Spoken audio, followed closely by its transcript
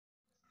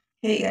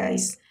Hey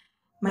guys,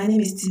 my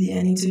name is Tilly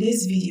and in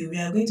today's video we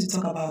are going to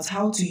talk about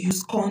how to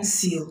use corn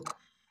silk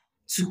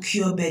to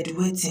cure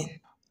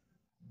bedwetting,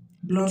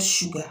 blood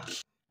sugar,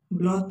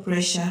 blood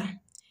pressure,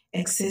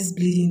 excess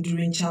bleeding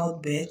during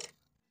childbirth,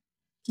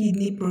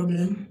 kidney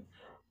problem,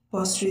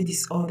 prostate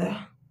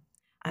disorder,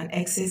 and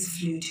excess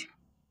fluid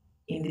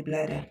in the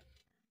bladder.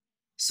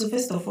 So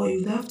first of all,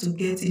 you have to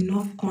get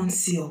enough corn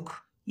silk.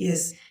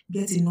 Yes,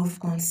 get enough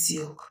corn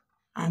silk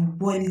and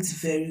boil it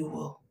very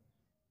well.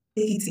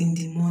 Take it in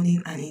the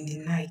morning and in the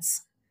night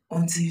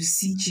until you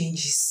see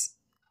changes.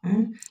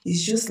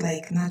 It's just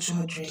like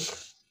natural drink.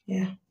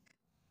 Yeah.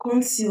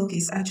 Corn silk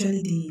is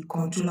actually the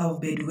controller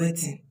of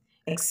bedwetting,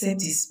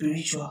 except it's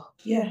spiritual.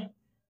 Yeah.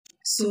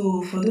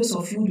 So for those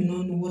of you who do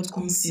not know what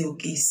corn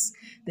silk is,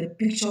 the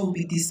picture will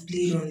be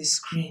displayed on the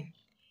screen.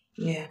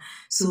 Yeah.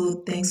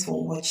 So thanks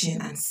for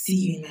watching and see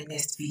you in my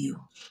next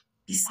video.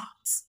 Peace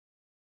out.